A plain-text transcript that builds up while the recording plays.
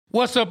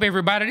What's up,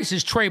 everybody? This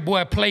is Trey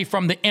Boy Play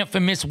from the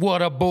infamous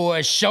Water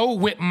Boy Show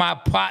with my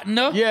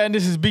partner. Yeah, and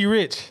this is B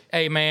Rich.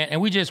 Hey, man,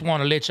 and we just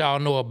want to let y'all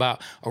know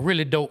about a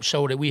really dope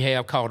show that we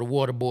have called the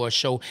Water Boy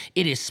Show.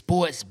 It is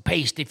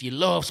sports-based. If you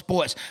love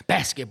sports,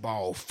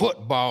 basketball,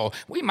 football,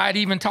 we might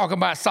even talk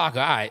about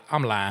soccer. All right,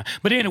 I'm lying.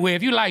 But anyway,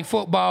 if you like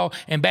football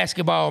and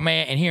basketball,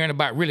 man, and hearing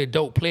about really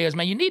dope players,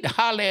 man, you need to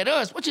holler at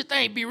us. What you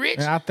think, B Rich?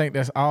 Man, I think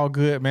that's all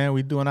good, man.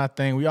 We doing our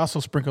thing. We also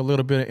sprinkle a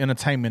little bit of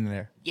entertainment in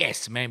there.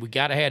 Yes, man, we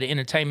got to have the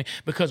entertainment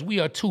because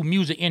we are two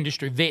music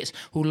industry vets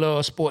who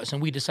love sports,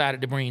 and we decided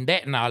to bring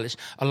that knowledge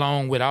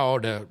along with all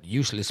the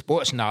useless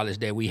sports knowledge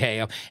that we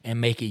have and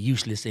make it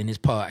useless in this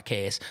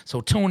podcast.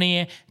 So tune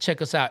in,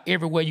 check us out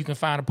everywhere you can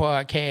find a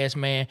podcast,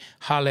 man.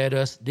 Holler at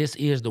us. This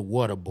is the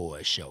Water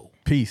Boy Show.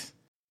 Peace.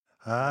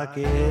 I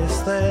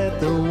guess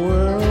that the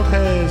world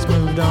has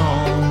moved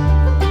on,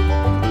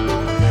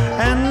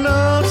 and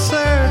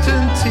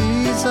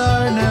uncertainties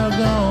are now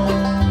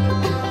gone.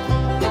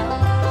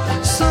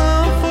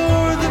 Some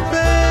for the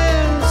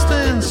best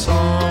and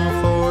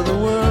some for the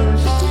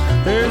worst.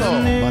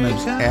 Hello, my name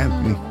is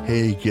Anthony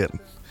Hagen.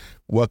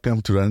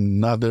 Welcome to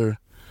another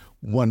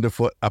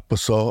wonderful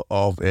episode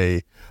of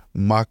a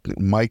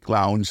Mike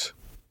Lounge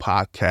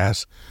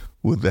podcast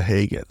with the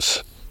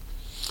Hagens.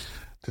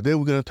 Today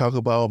we're going to talk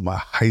about my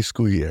high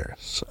school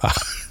years.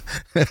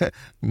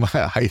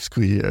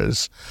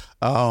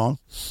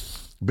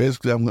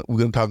 Basically, we're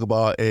going to talk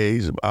about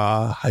a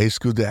high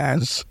school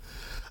dance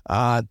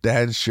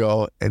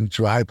show, and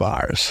dry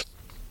bars.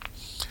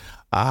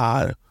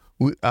 The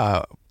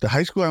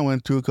high school I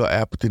went to called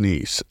Appleton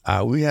East.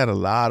 We had a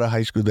lot of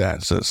high school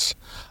dances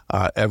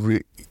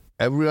every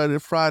other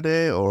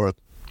Friday or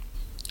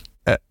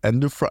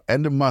end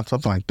of month,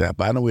 something like that.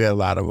 But I know we had a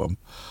lot of them.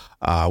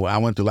 I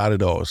went to a lot of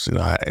those, and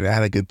I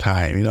had a good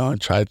time, and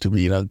tried to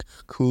be,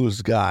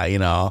 coolest guy,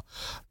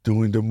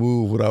 doing the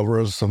move, whatever,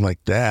 or something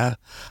like that.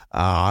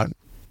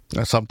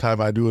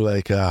 Sometimes I do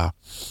like,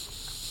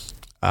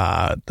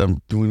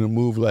 I'm doing a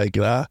move like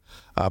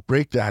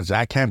break dance.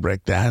 I can't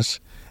break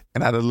dance,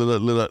 and I had a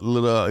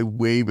little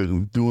wave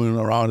and doing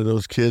around to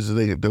those kids.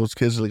 And those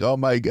kids are like, "Oh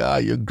my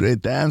God, you're a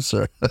great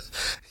dancer,"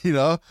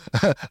 I'm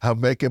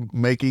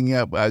making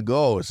up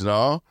goals.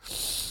 I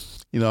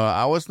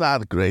was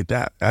not a good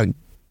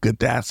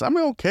dancer. I'm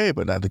okay,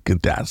 but not a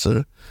good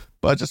dancer.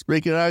 But just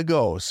breaking our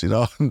goals.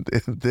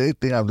 They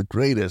think I'm the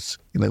greatest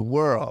in the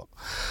world.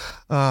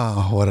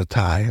 Oh, what a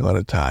time! What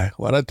a time!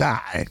 What a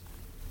time!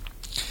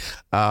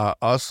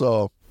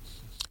 Also,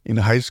 in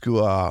high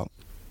school,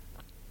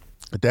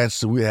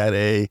 dance, we had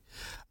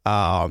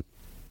I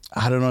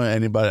don't know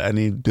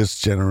any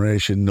this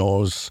generation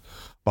knows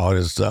about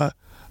this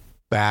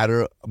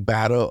battle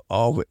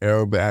of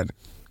aerobat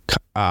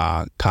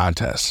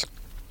contest.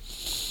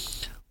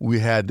 We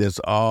had this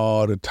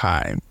all the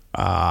time,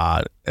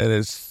 and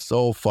it's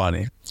so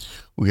funny.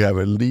 We have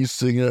a lead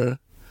singer,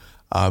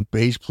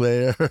 bass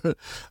player, lead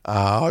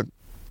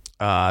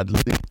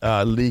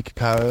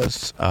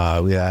guitarist.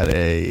 We had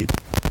a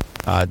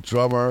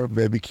drummer,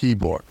 maybe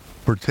keyboard.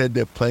 Pretend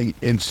they're playing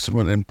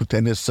instrument and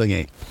pretend they're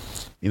singing,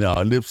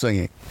 lip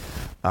singing.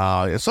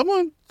 Some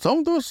of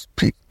those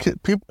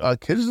kids are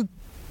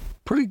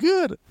pretty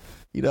good,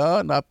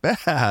 not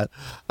bad.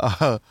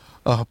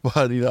 But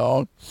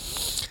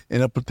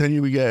pretend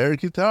you got air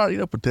guitar,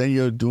 pretend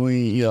you're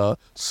doing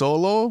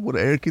solo with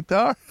air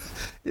guitar.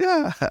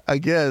 Yeah, I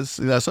guess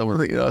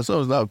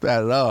someone's not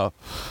bad at all.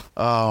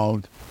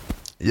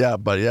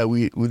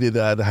 We did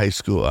that in high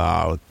school.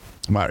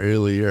 My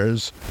early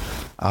years,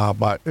 I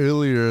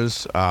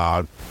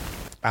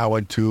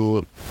went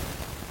to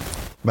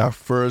my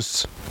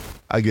first,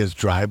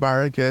 dry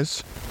bar,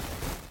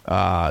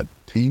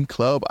 teen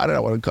club. I don't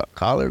know what to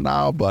call it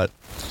now, but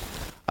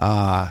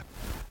my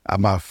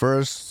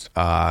first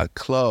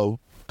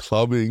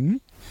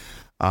clubbing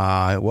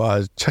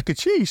was Chuck E.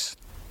 Cheese.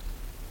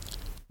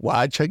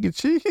 Why Chuck E.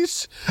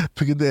 Cheese?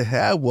 Because they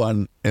had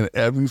one, and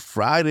every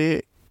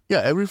Friday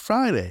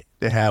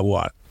they had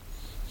one.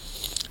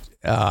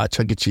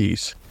 Chuck E.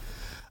 Cheese.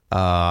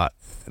 The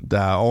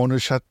owner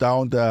shut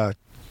down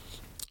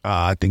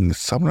I think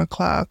 7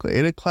 o'clock or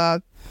 8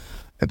 o'clock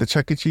at the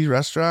Chuck E. Cheese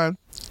restaurant,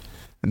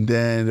 and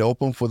then they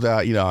opened for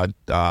the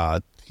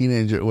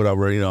teenager,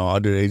 whatever,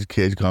 underage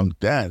kids come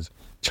dance.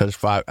 Charge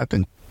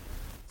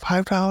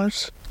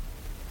 $5.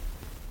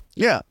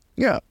 Yeah,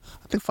 I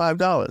think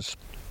 $5.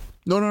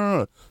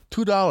 No,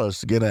 $2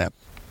 to get in,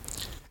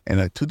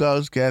 and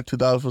 $2 get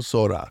 $2 for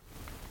soda,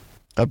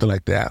 something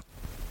like that.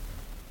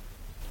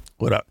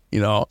 What up,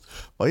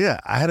 But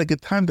yeah, I had a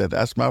good time there.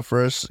 That's my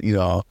first,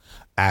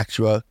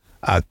 actual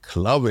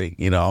clubbing,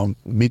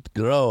 meet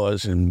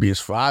girls and be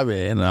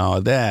private and all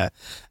that.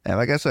 And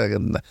like I said,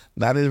 99%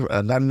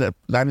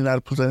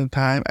 of the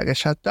time, I get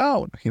shut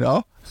down,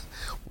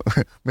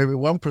 Maybe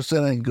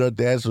 1% of girl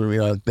dance with me,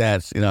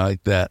 dance,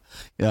 like that,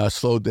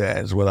 slow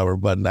dance, whatever.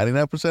 But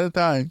 99% of the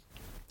time,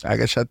 I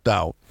get shut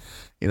down,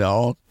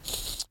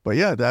 But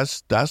yeah,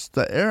 that's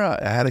the era.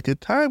 I had a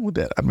good time with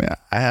that. I mean,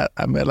 I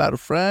met a lot of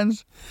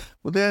friends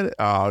with that.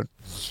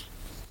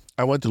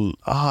 I went to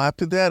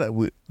after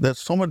that. There's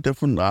so many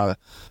different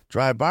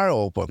dry bar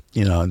open,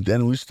 And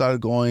then we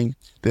started going.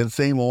 Then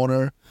same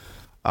owner,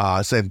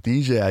 same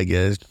DJ, I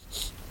guess,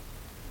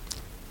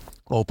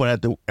 open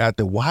at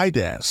the Y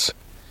Dance,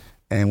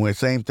 and we're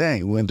same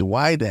thing. We went to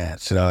Y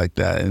Dance, like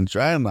that, and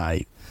dry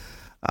night.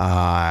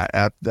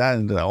 After that,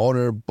 and the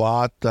owner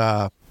bought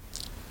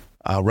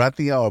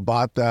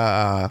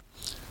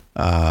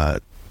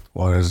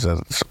what is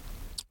it?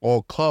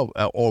 Old club,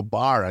 old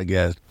bar, I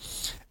guess.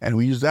 And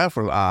we use that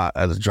for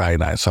as a dry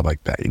night, stuff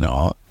like that,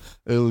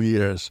 early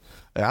years.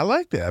 And I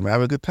like that. I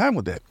have a good time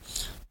with it.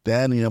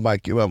 Then,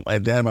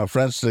 and then my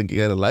friends didn't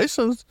get a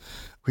license.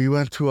 We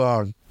went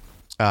to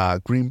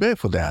Green Bay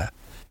for that,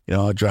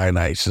 dry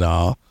nights,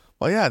 Well,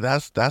 yeah,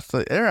 that's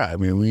the era. I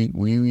mean,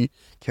 we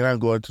cannot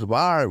go to the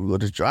bar. We go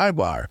to dry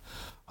bar.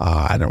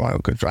 I don't want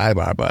to go to dry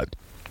bar, but,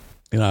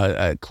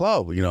 a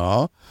club, even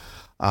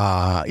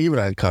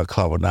I call it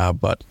club or not,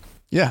 but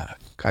yeah,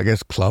 I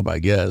guess club, I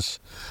guess.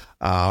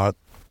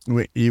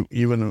 We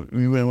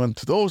even went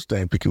to those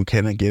things because we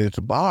cannot get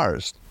into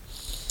bars.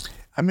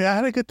 I mean, I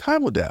had a good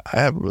time with that.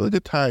 I had a really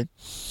good time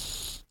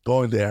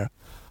going there,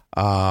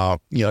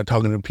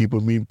 talking to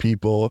people, meeting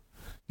people,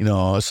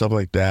 stuff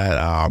like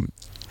that.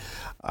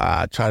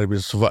 Try to be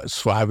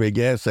surviving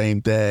again,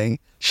 same thing.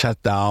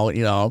 Shut down,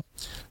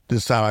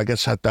 This time I got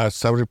shut down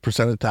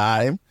 70% of the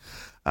time.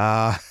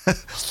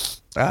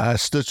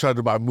 Still trying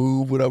to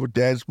move, whatever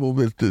dance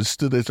move.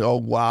 Still they say, oh,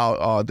 wow,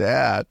 all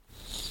that.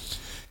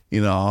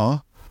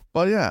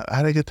 But yeah, I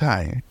had a good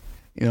time.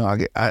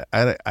 I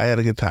had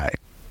a good time.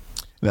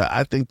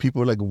 I think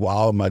people like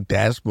wow my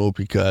dance move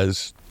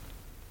because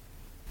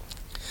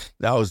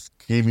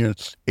came here in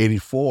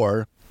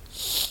 84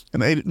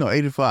 and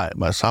 85,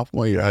 my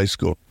sophomore year of high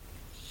school.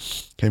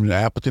 Came to the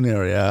Appleton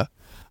area.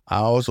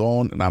 I was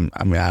on, and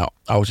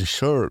I was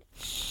sure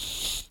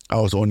I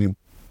was only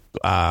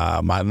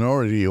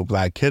minority or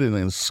black kid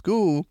in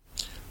school,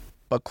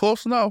 but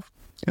close enough,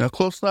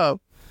 close enough,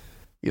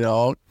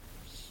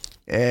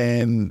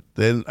 And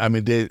then,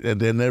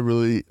 they never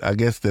really, I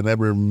guess they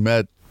never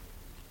met.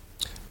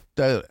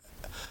 I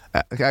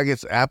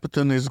guess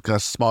Appleton is a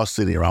small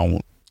city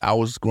around, I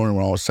was growing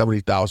around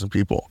 70,000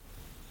 people.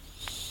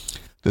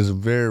 There's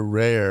very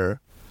rare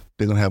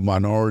they're going to have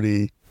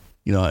minority,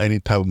 any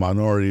type of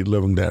minority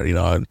living there,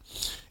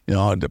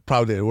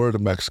 probably they were the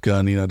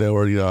Mexican, they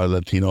were,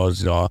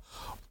 Latinos,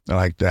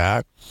 like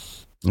that.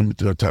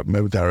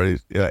 Maybe they're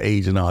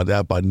age and all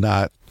that, but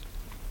not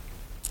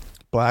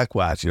black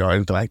whites,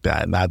 anything like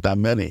that. Not that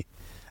many.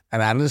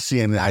 And I didn't see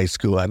any high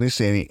school. I didn't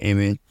see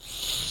any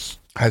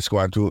high school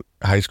I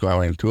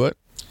went to it.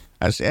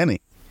 I didn't see any,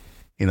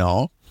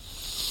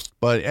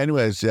 But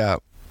anyways, yeah,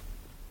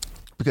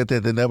 because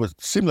they never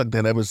seemed like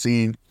they never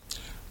seen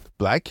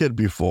black kid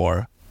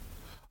before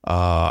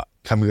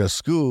coming to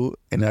school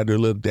and had their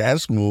little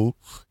dance move,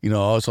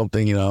 or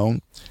something,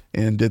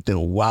 and they think,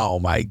 wow,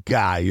 my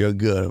God, you're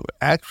good.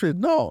 Actually,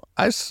 no,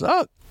 I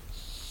suck.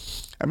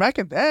 I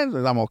can dance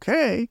and I'm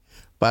okay,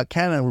 but I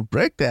can't ever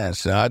break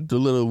dance. I do a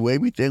little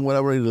wavy thing,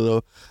 whatever,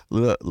 little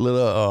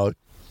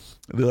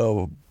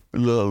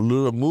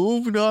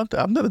move,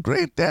 I'm not a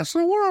great dancer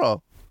in the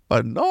world.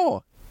 But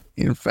no,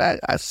 in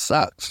fact, I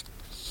suck.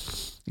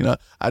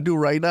 I do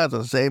right now,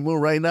 the same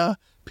move right now.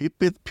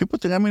 People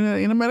think I'm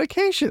in a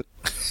medication.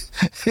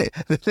 They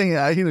think,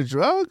 are you in a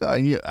drug? Are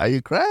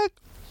you crack?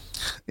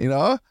 When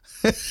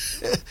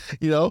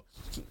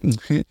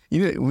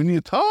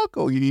you talk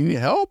or you need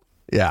help,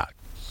 yeah,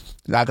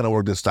 not gonna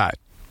work this time.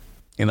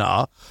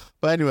 But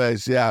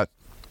anyways, yeah,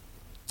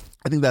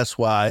 I think that's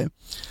why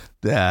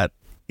that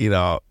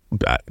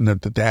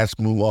the dance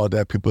move, all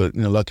that, people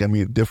look at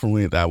me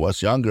differently than I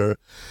was younger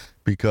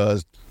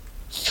because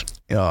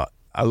I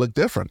look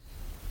different.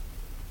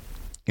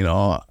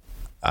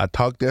 I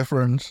talk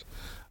different.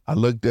 I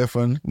look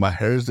different. My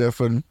hair is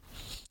different,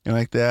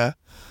 like that.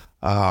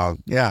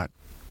 Yeah,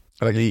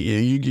 like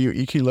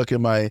you can look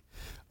at my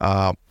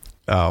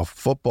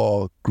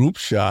football group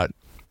shot.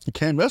 You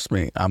can't miss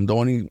me. I'm the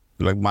only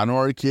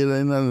minority kid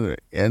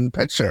in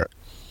picture.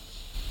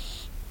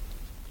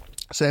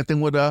 Same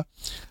thing with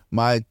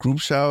my group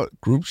shot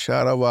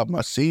of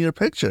my senior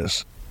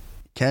pictures.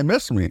 Can't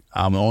miss me.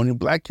 I'm the only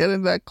black kid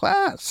in that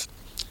class.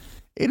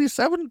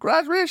 87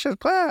 graduation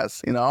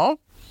class,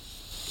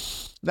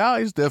 Now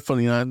it's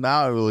different,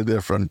 now it's really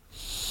different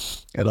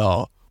at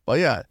all. But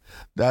yeah,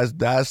 that's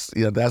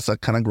a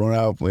kind of grown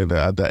up with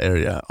that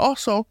area.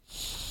 Also,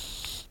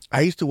 I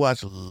used to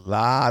watch a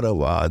lot of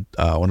one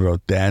of those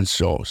dance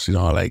shows,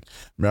 like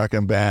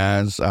American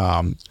Bands,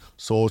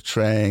 Soul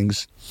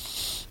Trains.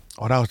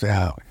 What else they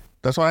have?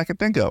 That's what I can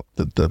think of,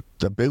 the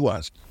big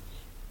ones.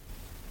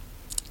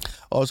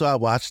 Also, I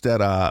watched that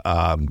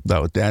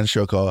dance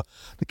show called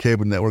the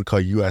cable network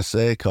called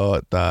USA,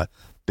 called the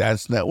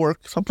Dance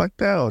Network, something like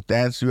that, or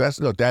Dance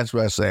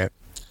USA.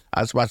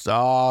 I just watched it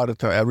all the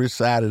time, every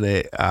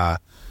Saturday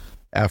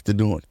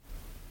afternoon,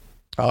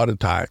 all the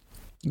time.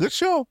 Good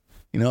show.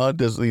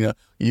 There's,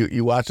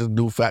 you watch this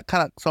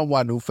kind of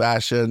somewhat new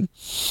fashion,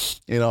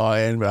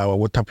 and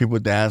what type of people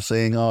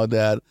dancing, all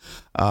that.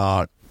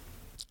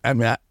 I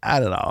mean, I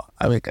don't know.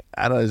 I mean,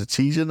 I don't know if it's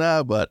cheesy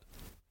now, but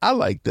I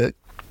liked it.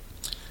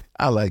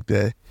 I liked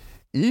it.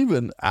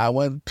 Even I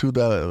went to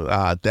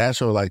the dance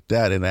show like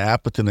that in the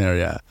Appleton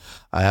area,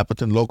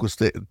 Appleton local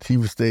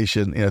TV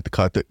station. You know,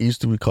 it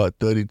used to be called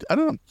 30. I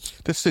don't know.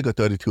 They're still got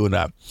 32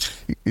 now.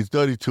 It's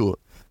 32.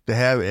 They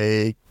have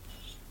a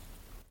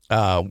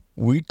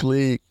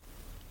weekly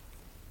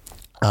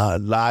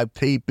live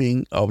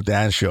taping of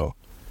dance show.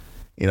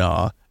 You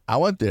know, I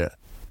went there.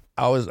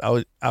 I was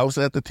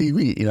at the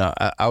TV. You know,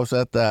 I was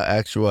at the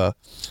actual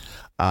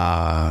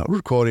live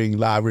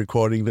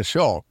recording the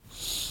show.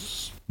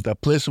 The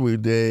place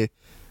they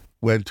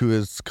went to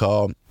is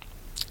called,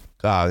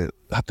 I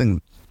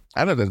don't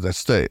know if they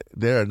stay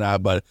there now,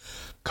 but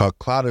called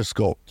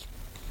Kaleidoscope.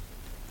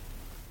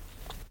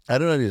 I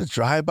don't know if it's a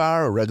dry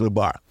bar or regular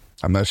bar.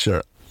 I'm not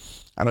sure.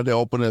 I know they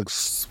open it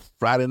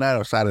Friday night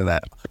or Saturday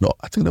night. No,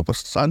 I think it was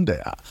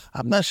Sunday.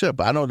 I'm not sure,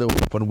 but I know they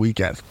open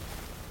weekends.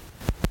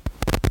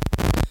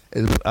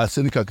 It's a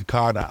city called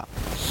Kakarna.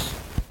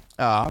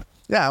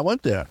 Yeah, I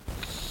went there.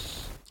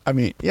 I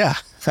mean, yeah,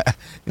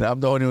 you know, I'm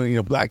the only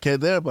black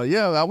kid there, but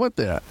yeah, I went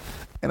there,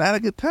 and I had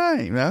a good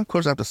time. You know, of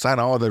course, I have to sign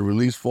all the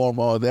release form,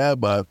 all that,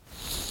 but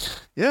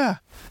yeah,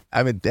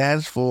 I mean,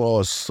 dance floor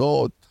was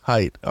so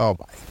tight. Oh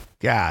my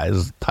God,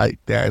 it's a tight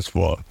dance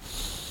floor.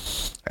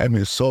 I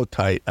mean, it's so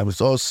tight. I mean,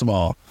 so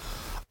small.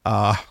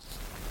 But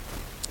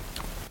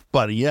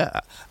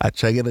yeah, I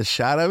tried to get a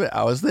shot of it.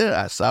 I was there.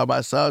 I saw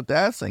myself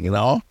dancing. You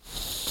know,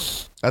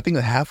 I think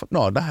not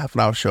half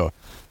an hour show.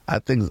 I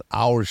think it's an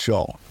hour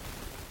show.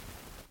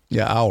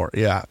 Yeah, hour,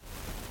 yeah.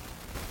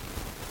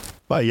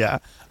 But yeah,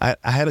 I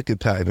had a good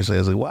time. I was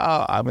like,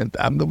 wow,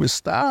 I'm the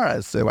star,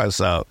 I say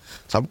myself.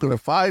 So I'm going to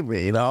find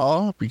me, you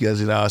know,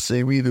 because, you know, I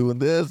see me doing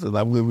this and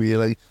I'm going to be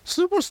like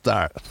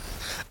superstar.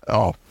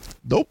 Oh,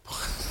 nope.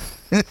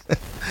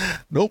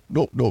 Nope.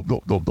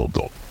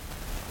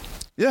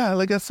 Yeah,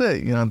 like I say,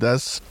 you know,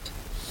 that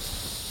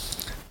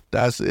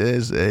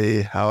is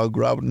how I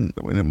grew up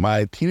in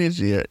my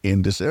teenage year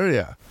in this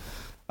area.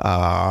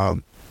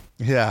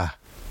 Yeah.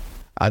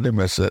 I do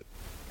miss it.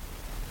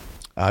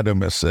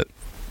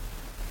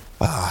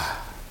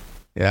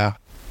 Yeah.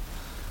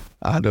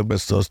 I do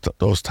miss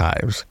those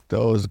times.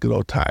 Those good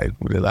old times.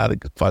 We did a lot of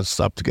fun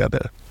stuff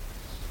together.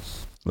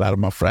 A lot of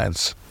my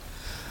friends.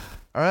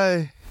 All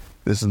right.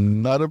 This is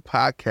another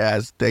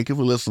podcast. Thank you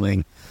for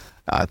listening.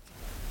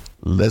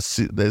 Let's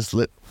see.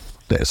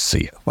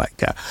 Oh my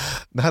God.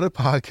 Another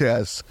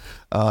podcast.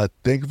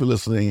 Thank you for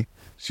listening.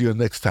 See you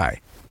next time.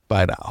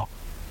 Bye now.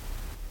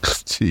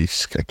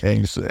 Jeez, I can't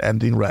use the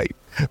ending right.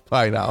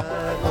 Bye now.